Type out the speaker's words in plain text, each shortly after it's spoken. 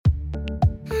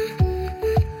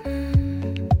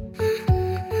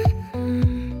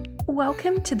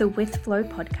Welcome to the With Flow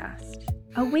podcast,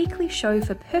 a weekly show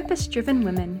for purpose-driven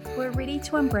women who are ready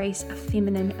to embrace a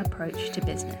feminine approach to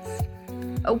business.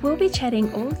 We'll be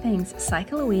chatting all things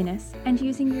cycle awareness and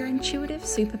using your intuitive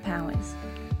superpowers,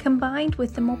 combined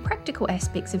with the more practical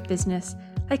aspects of business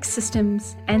like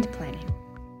systems and planning.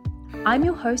 I'm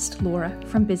your host, Laura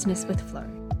from Business with Flow,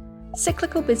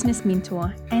 cyclical business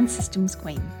mentor and systems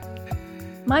queen.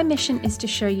 My mission is to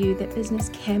show you that business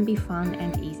can be fun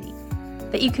and easy,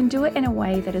 that you can do it in a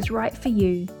way that is right for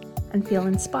you and feel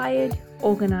inspired,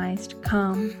 organized,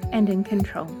 calm, and in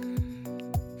control.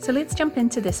 So let's jump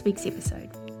into this week's episode.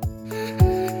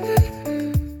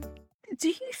 Do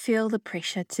you feel the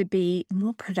pressure to be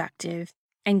more productive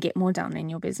and get more done in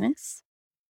your business?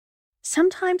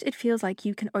 Sometimes it feels like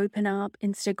you can open up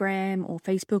Instagram or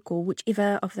Facebook or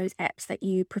whichever of those apps that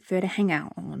you prefer to hang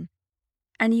out on,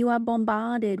 and you are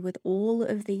bombarded with all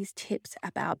of these tips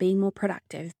about being more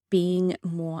productive, being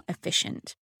more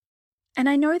efficient. And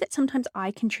I know that sometimes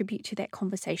I contribute to that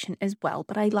conversation as well,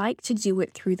 but I like to do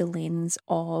it through the lens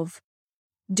of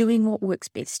doing what works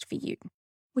best for you,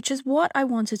 which is what I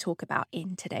want to talk about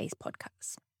in today's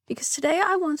podcast. Because today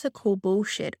I want to call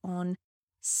bullshit on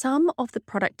some of the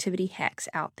productivity hacks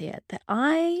out there that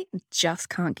I just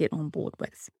can't get on board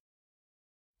with.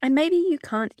 And maybe you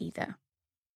can't either.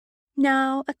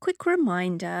 Now, a quick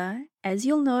reminder, as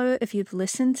you'll know if you've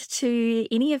listened to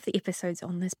any of the episodes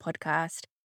on this podcast,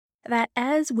 that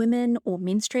as women or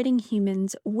menstruating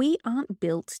humans, we aren't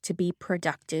built to be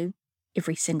productive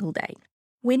every single day.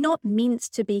 We're not meant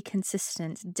to be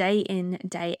consistent day in,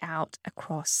 day out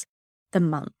across the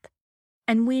month.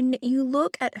 And when you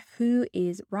look at who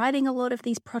is writing a lot of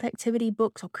these productivity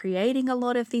books or creating a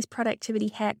lot of these productivity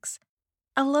hacks,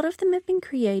 a lot of them have been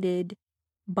created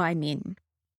by men.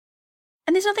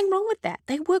 And there's nothing wrong with that.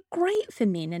 They work great for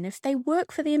men. And if they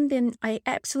work for them, then I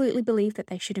absolutely believe that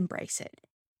they should embrace it.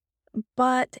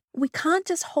 But we can't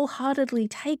just wholeheartedly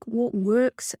take what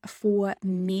works for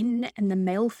men and the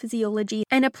male physiology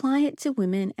and apply it to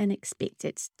women and expect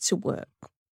it to work.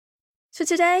 So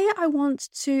today I want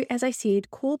to, as I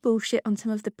said, call bullshit on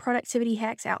some of the productivity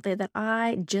hacks out there that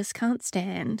I just can't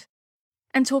stand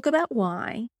and talk about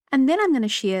why. And then I'm going to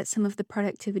share some of the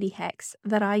productivity hacks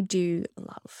that I do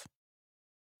love.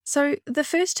 So the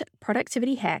first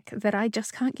productivity hack that I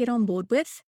just can't get on board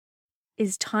with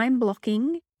is time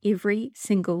blocking every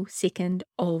single second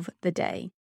of the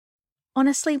day.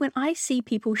 Honestly, when I see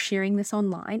people sharing this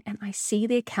online and I see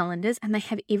their calendars and they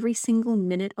have every single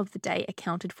minute of the day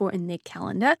accounted for in their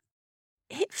calendar,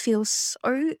 it feels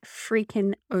so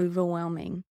freaking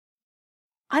overwhelming.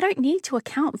 I don't need to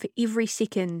account for every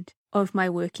second of my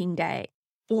working day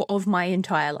or of my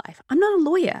entire life. I'm not a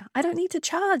lawyer. I don't need to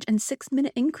charge in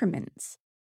 6-minute increments.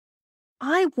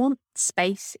 I want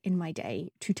space in my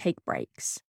day to take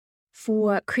breaks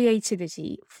for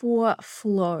creativity, for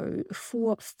flow,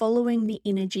 for following the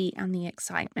energy and the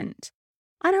excitement.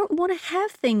 I don't want to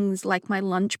have things like my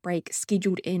lunch break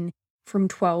scheduled in from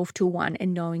 12 to 1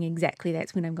 and knowing exactly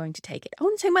that's when I'm going to take it. I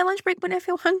want to take my lunch break when I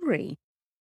feel hungry.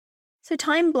 So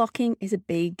time blocking is a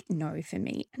big no for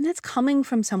me. And that's coming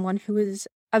from someone who is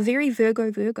a very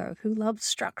Virgo who loves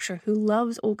structure, who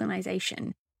loves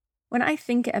organization. When I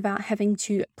think about having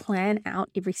to plan out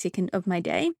every second of my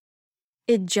day,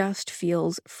 it just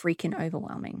feels freaking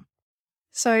overwhelming.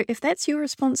 So if that's your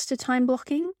response to time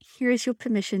blocking, here is your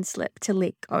permission slip to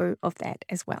let go of that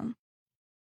as well.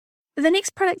 The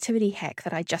next productivity hack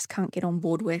that I just can't get on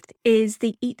board with is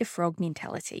the eat the frog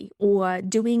mentality, or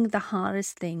doing the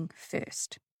hardest thing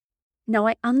first. Now,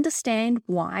 I understand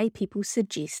why people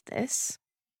suggest this,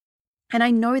 and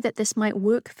I know that this might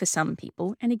work for some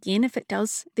people. And again, if it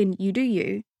does, then you do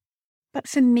you. But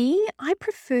for me, I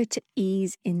prefer to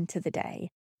ease into the day.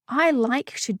 I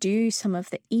like to do some of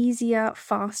the easier,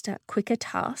 faster, quicker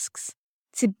tasks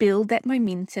to build that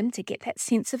momentum, to get that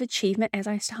sense of achievement as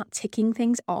I start ticking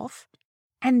things off.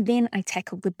 And then I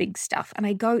tackle the big stuff and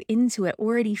I go into it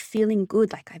already feeling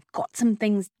good, like I've got some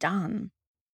things done.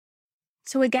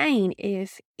 So again,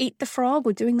 if eat the frog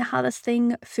or doing the hardest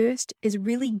thing first is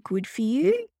really good for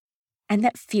you and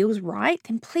that feels right,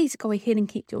 then please go ahead and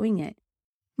keep doing it.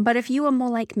 But if you are more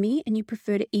like me and you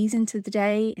prefer to ease into the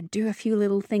day and do a few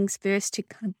little things first to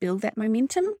kind of build that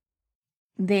momentum,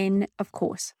 then of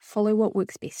course, follow what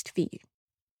works best for you.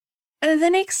 The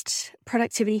next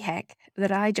productivity hack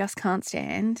that I just can't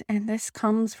stand, and this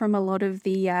comes from a lot of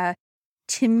the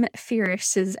Tim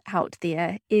Ferrisses out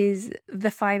there, is the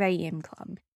 5 a.m.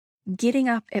 club. Getting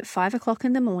up at 5 o'clock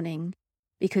in the morning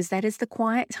because that is the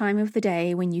quiet time of the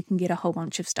day when you can get a whole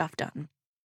bunch of stuff done.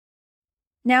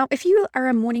 Now, if you are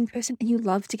a morning person and you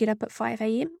love to get up at 5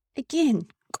 a.m., again,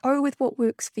 Go with what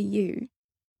works for you.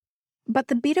 But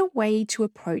the better way to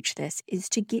approach this is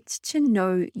to get to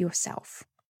know yourself.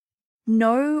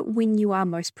 Know when you are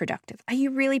most productive. Are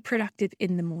you really productive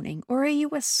in the morning? Or are you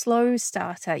a slow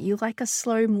starter? You like a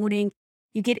slow morning,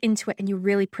 you get into it and you're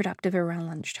really productive around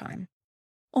lunchtime.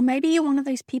 Or maybe you're one of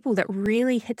those people that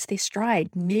really hits their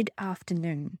stride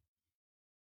mid-afternoon.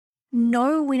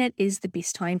 Know when it is the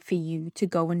best time for you to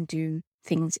go and do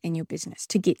things in your business,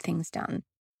 to get things done.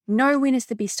 Know when is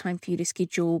the best time for you to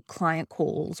schedule client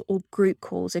calls or group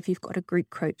calls if you've got a group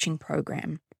coaching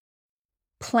program.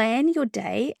 Plan your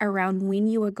day around when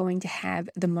you are going to have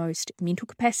the most mental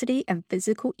capacity and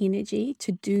physical energy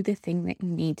to do the thing that you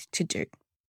need to do.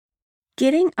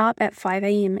 Getting up at 5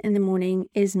 a.m. in the morning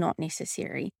is not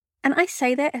necessary. And I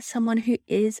say that as someone who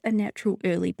is a natural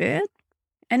early bird.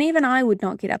 And even I would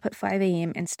not get up at 5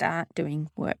 a.m. and start doing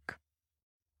work.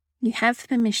 You have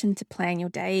permission to plan your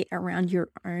day around your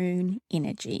own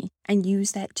energy and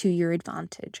use that to your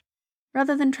advantage,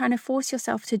 rather than trying to force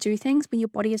yourself to do things when your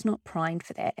body is not primed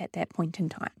for that at that point in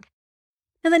time.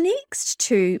 Now, the next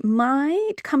two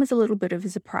might come as a little bit of a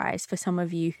surprise for some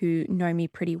of you who know me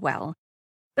pretty well.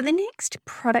 But the next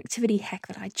productivity hack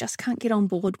that I just can't get on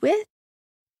board with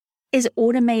is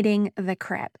automating the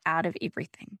crap out of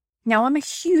everything. Now, I'm a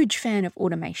huge fan of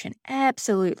automation.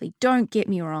 Absolutely. Don't get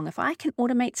me wrong. If I can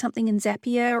automate something in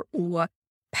Zapier or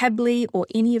Pabbly or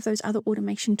any of those other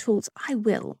automation tools, I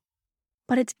will.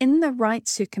 But it's in the right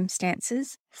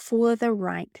circumstances for the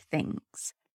right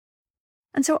things.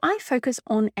 And so I focus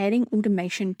on adding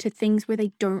automation to things where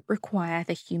they don't require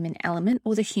the human element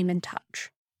or the human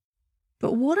touch.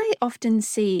 But what I often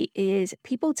see is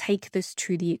people take this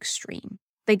to the extreme.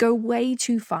 They go way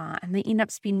too far and they end up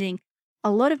spending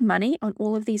a lot of money on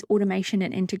all of these automation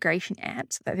and integration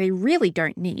apps that they really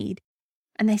don't need.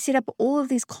 And they set up all of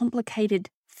these complicated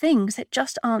things that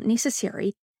just aren't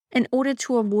necessary in order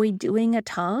to avoid doing a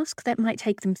task that might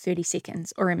take them 30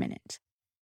 seconds or a minute.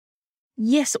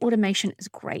 Yes, automation is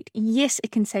great. Yes,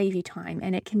 it can save you time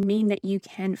and it can mean that you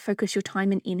can focus your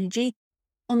time and energy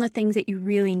on the things that you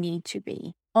really need to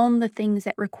be, on the things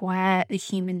that require the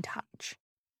human touch.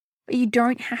 But you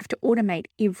don't have to automate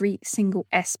every single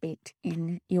aspect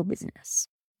in your business.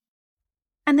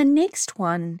 And the next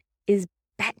one is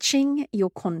batching your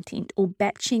content or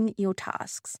batching your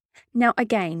tasks. Now,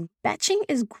 again, batching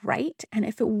is great, and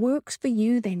if it works for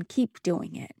you, then keep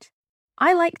doing it.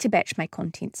 I like to batch my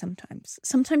content sometimes.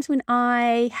 Sometimes when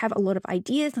I have a lot of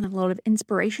ideas and a lot of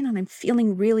inspiration and I'm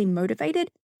feeling really motivated,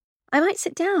 I might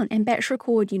sit down and batch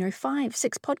record, 5,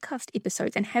 6 podcast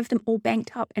episodes and have them all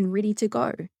banked up and ready to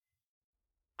go.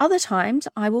 Other times,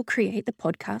 I will create the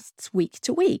podcasts week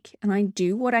to week, and I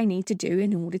do what I need to do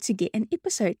in order to get an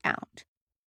episode out.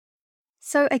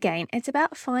 So again, it's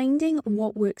about finding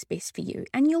what works best for you.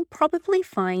 And you'll probably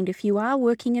find if you are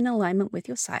working in alignment with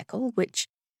your cycle, which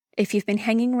if you've been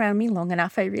hanging around me long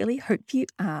enough, I really hope you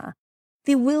are,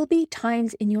 there will be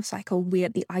times in your cycle where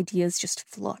the ideas just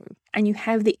flow and you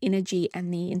have the energy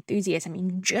and the enthusiasm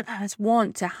and you just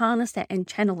want to harness that and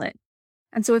channel it.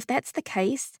 And so if that's the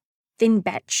case, then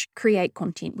batch create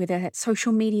content, whether that's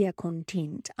social media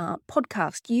content,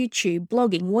 podcast, YouTube,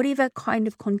 blogging, whatever kind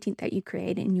of content that you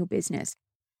create in your business.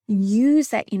 Use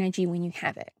that energy when you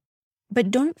have it. But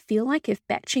don't feel like if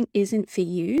batching isn't for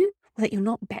you, or that you're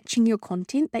not batching your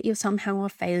content, that you're somehow a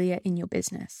failure in your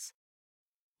business.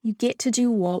 You get to do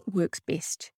what works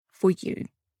best for you.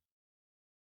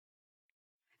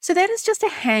 So that is just a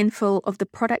handful of the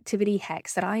productivity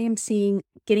hacks that I am seeing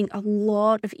getting a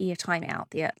lot of airtime out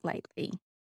there lately.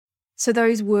 So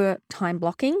those were time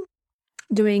blocking,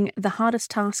 doing the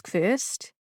hardest task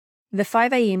first, the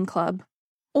 5 a.m. club,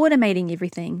 automating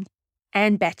everything,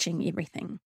 and batching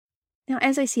everything. Now,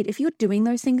 as I said, if you're doing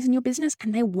those things in your business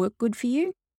and they work good for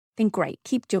you, then great,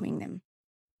 keep doing them.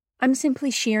 I'm simply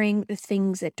sharing the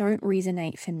things that don't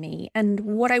resonate for me. And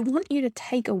what I want you to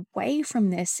take away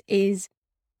from this is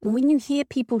when you hear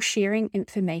people sharing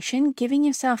information, giving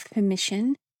yourself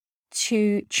permission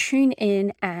to tune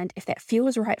in, and if that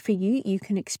feels right for you, you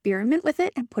can experiment with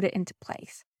it and put it into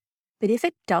place. But if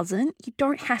it doesn't, you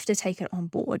don't have to take it on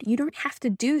board. You don't have to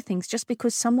do things just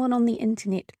because someone on the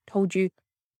internet told you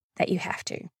that you have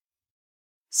to.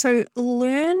 So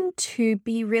learn to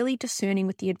be really discerning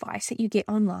with the advice that you get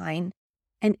online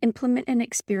and implement and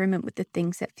experiment with the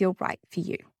things that feel right for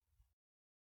you.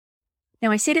 Now,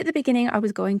 I said at the beginning I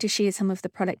was going to share some of the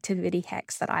productivity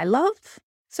hacks that I love,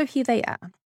 so here they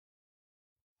are.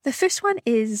 The first one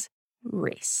is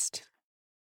rest.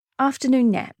 Afternoon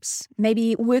naps,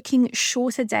 maybe working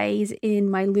shorter days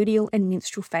in my luteal and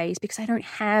menstrual phase because I don't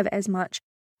have as much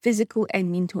physical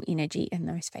and mental energy in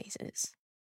those phases.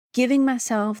 giving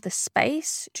myself the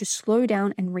space to slow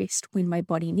down and rest when my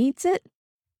body needs it,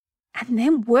 and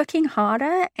then working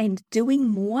harder and doing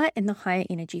more in the higher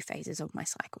energy phases of my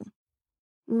cycle.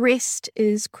 Rest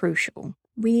is crucial.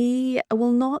 We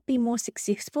will not be more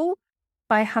successful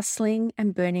by hustling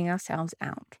and burning ourselves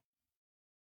out.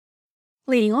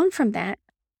 Leading on from that,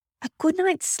 a good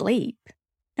night's sleep.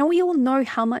 Now, we all know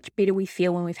how much better we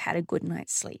feel when we've had a good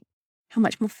night's sleep, how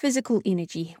much more physical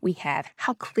energy we have,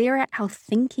 how clearer our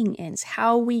thinking is,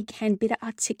 how we can better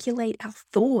articulate our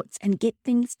thoughts and get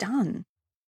things done.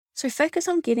 So focus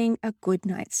on getting a good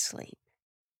night's sleep.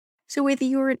 So whether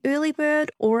you're an early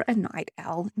bird or a night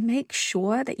owl, make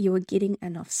sure that you are getting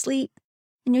enough sleep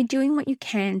and you're doing what you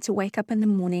can to wake up in the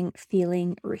morning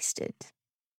feeling rested.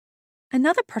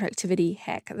 Another productivity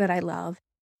hack that I love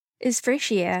is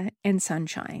fresh air and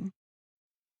sunshine.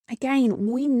 Again,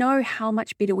 we know how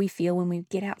much better we feel when we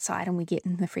get outside and we get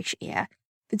in the fresh air.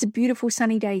 If it's a beautiful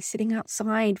sunny day, sitting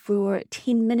outside for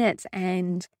 10 minutes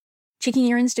and checking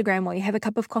your Instagram while you have a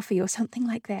cup of coffee or something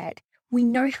like that, we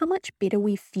know how much better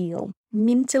we feel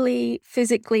mentally,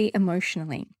 physically,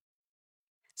 emotionally.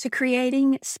 So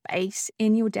creating space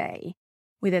in your day,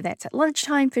 whether that's at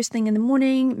lunchtime, first thing in the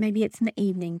morning, maybe it's in the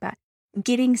evening, but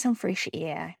getting some fresh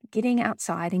air, getting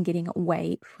outside and getting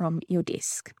away from your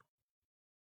desk.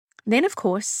 Then, of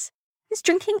course, is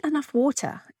drinking enough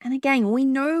water. And again, we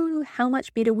know how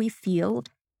much better we feel,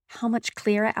 how much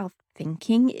clearer our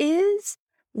thinking is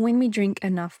when we drink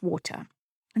enough water.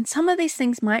 And some of these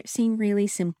things might seem really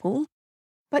simple,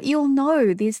 but you'll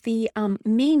know there's the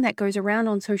meme that goes around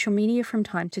on social media from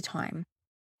time to time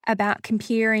about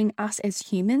comparing us as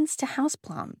humans to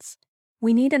houseplants.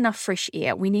 We need enough fresh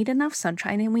air, we need enough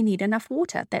sunshine, and we need enough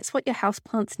water. That's what your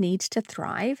houseplants need to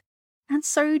thrive, and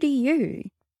so do you.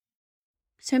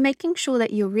 So making sure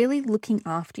that you're really looking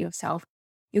after yourself,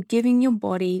 you're giving your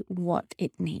body what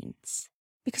it needs.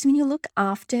 Because when you look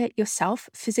after yourself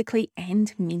physically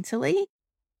and mentally,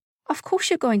 of course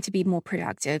you're going to be more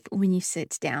productive when you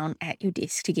sit down at your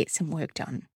desk to get some work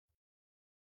done.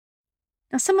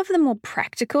 Now, some of the more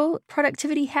practical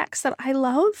productivity hacks that I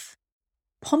love,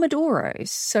 Pomodoros.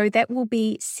 So that will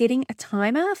be setting a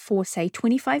timer for, say,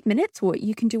 25 minutes, or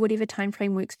you can do whatever time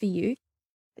frame works for you.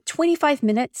 25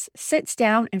 minutes, sits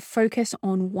down and focus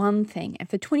on one thing. And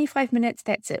for 25 minutes,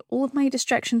 that's it. All of my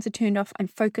distractions are turned off. I'm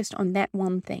focused on that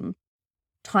one thing.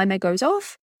 Timer goes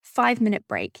off, 5-minute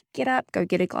break. Get up, go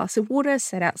get a glass of water,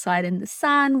 sit outside in the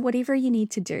sun, whatever you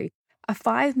need to do. A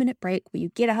 5-minute break where you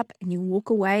get up and you walk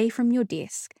away from your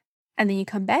desk. And then you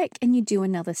come back and you do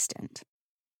another stint.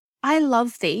 I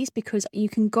love these because you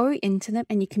can go into them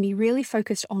and you can be really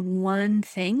focused on one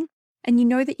thing. And you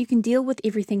know that you can deal with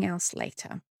everything else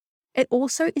later. It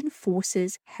also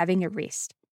enforces having a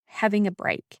rest, having a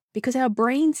break, because our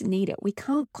brains need it. We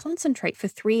can't concentrate for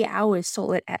 3 hours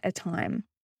solid at a time.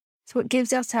 So it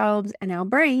gives ourselves and our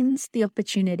brains the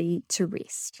opportunity to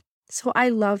rest. So I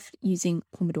love using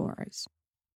Pomodoros.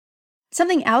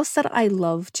 Something else that I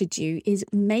love to do is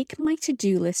make my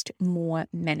to-do list more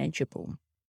manageable.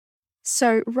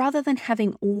 So rather than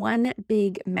having one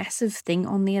big, massive thing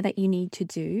on there that you need to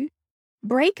do,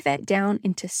 break that down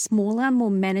into smaller, more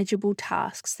manageable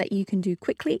tasks that you can do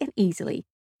quickly and easily.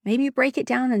 Maybe break it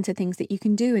down into things that you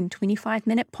can do in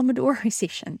 25-minute Pomodoro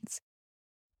sessions.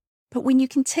 But when you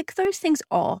can tick those things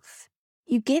off,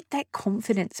 you get that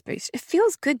confidence boost. It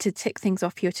feels good to tick things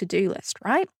off your to-do list,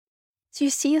 right? So you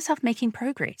see yourself making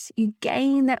progress. You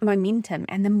gain that momentum,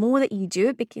 and the more that you do,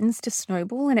 it begins to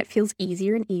snowball and it feels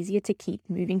easier and easier to keep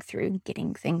moving through and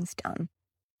getting things done.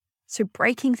 So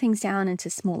breaking things down into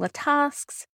smaller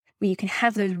tasks where you can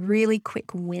have those really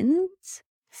quick wins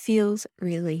feels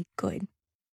really good.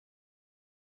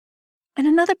 And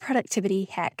another productivity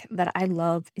hack that I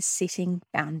love is setting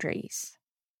boundaries.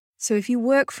 So if you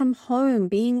work from home,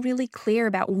 being really clear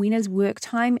about when is work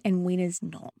time and when is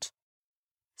not.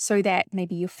 So that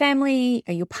maybe your family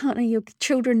or your partner, your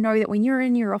children know that when you're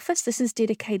in your office, this is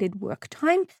dedicated work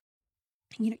time.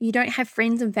 You don't have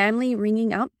friends and family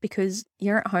ringing up because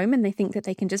you're at home and they think that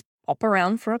they can just pop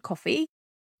around for a coffee.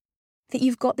 That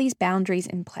you've got these boundaries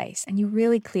in place and you're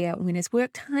really clear when is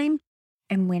work time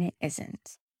and when it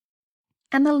isn't.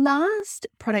 And the last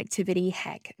productivity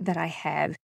hack that I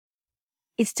have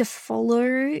is to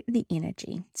follow the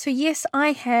energy. So yes,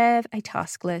 I have a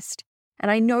task list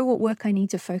and I know what work I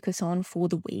need to focus on for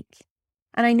the week.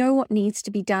 And I know what needs to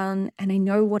be done, and I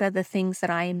know what are the things that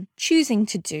I'm choosing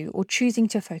to do or choosing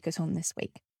to focus on this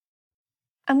week.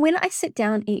 And when I sit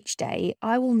down each day,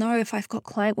 I will know if I've got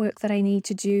client work that I need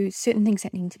to do, certain things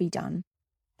that need to be done.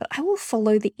 But I will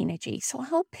follow the energy. So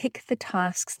I'll pick the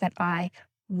tasks that I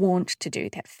want to do,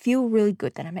 that feel really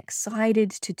good, that I'm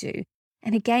excited to do.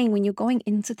 And again, when you're going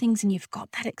into things and you've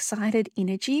got that excited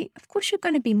energy, of course, you're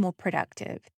going to be more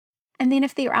productive. And then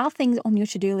if there are things on your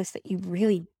to-do list that you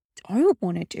really don't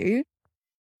want to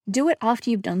do it after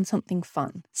you've done something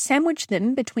fun. Sandwich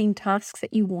them between tasks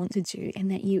that you want to do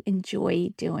and that you enjoy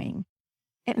doing.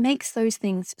 It makes those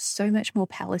things so much more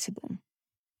palatable.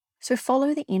 So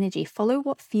follow the energy, follow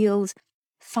what feels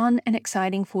fun and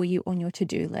exciting for you on your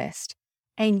to-do list,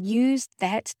 and use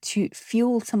that to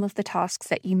fuel some of the tasks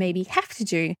that you maybe have to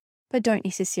do, but don't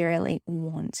necessarily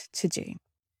want to do.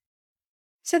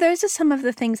 So those are some of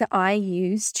the things that I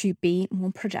use to be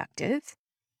more productive.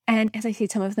 And as I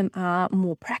said, some of them are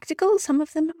more practical. Some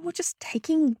of them are more just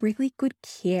taking really good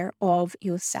care of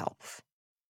yourself.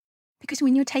 Because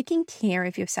when you're taking care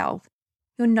of yourself,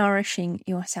 you're nourishing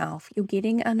yourself. You're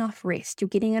getting enough rest. You're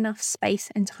getting enough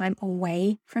space and time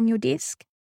away from your desk.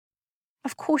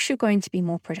 Of course, you're going to be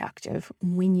more productive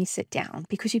when you sit down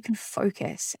because you can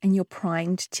focus and you're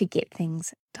primed to get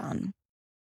things done.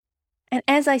 And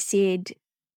as I said,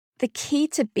 the key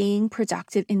to being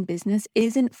productive in business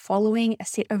isn't following a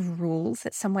set of rules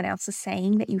that someone else is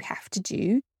saying that you have to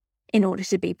do in order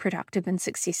to be productive and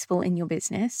successful in your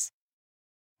business.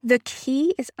 The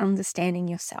key is understanding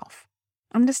yourself,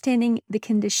 understanding the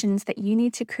conditions that you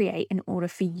need to create in order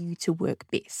for you to work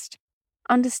best,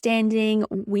 understanding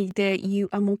whether you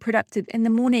are more productive in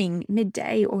the morning,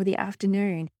 midday, or the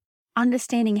afternoon,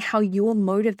 understanding how you're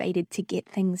motivated to get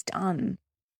things done,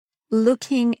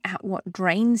 looking at what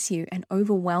drains you and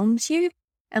overwhelms you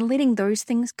and letting those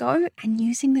things go and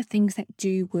using the things that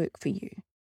do work for you.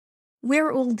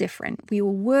 We're all different. We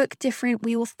all work different.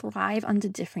 We all thrive under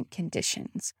different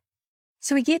conditions.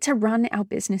 So we get to run our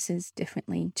businesses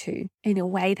differently too, in a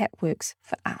way that works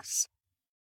for us.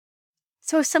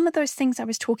 So if some of those things I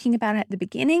was talking about at the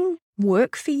beginning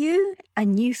work for you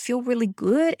and you feel really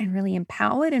good and really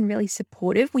empowered and really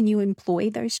supportive when you employ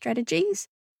those strategies,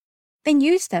 then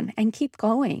use them and keep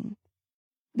going.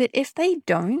 But if they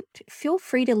don't, feel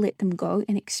free to let them go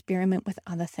and experiment with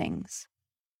other things.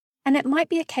 And it might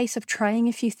be a case of trying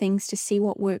a few things to see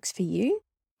what works for you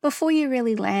before you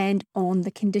really land on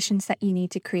the conditions that you need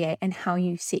to create and how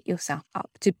you set yourself up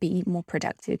to be more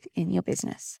productive in your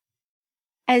business.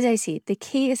 As I said, the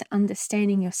key is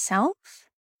understanding yourself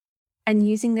and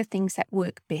using the things that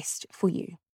work best for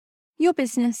you. Your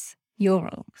business, your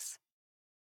rules.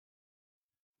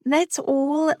 That's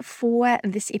all for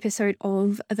this episode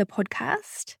of the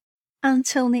podcast.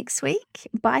 Until next week,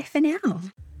 bye for now.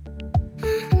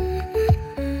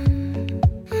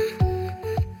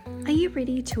 Are you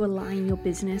ready to align your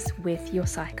business with your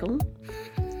cycle?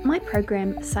 My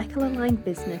program, Cycle Aligned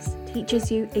Business,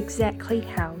 teaches you exactly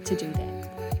how to do that.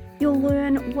 You'll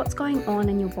learn what's going on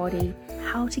in your body,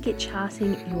 how to get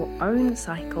charting your own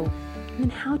cycle, and then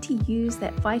how to use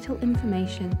that vital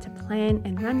information to plan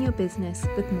and run your business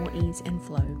with more ease and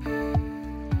flow.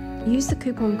 Use the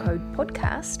coupon code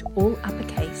PODCAST, all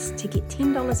uppercase, to get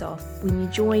 $10 off when you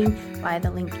join via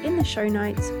the link in the show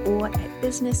notes or at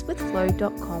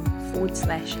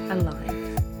businesswithflow.com/align.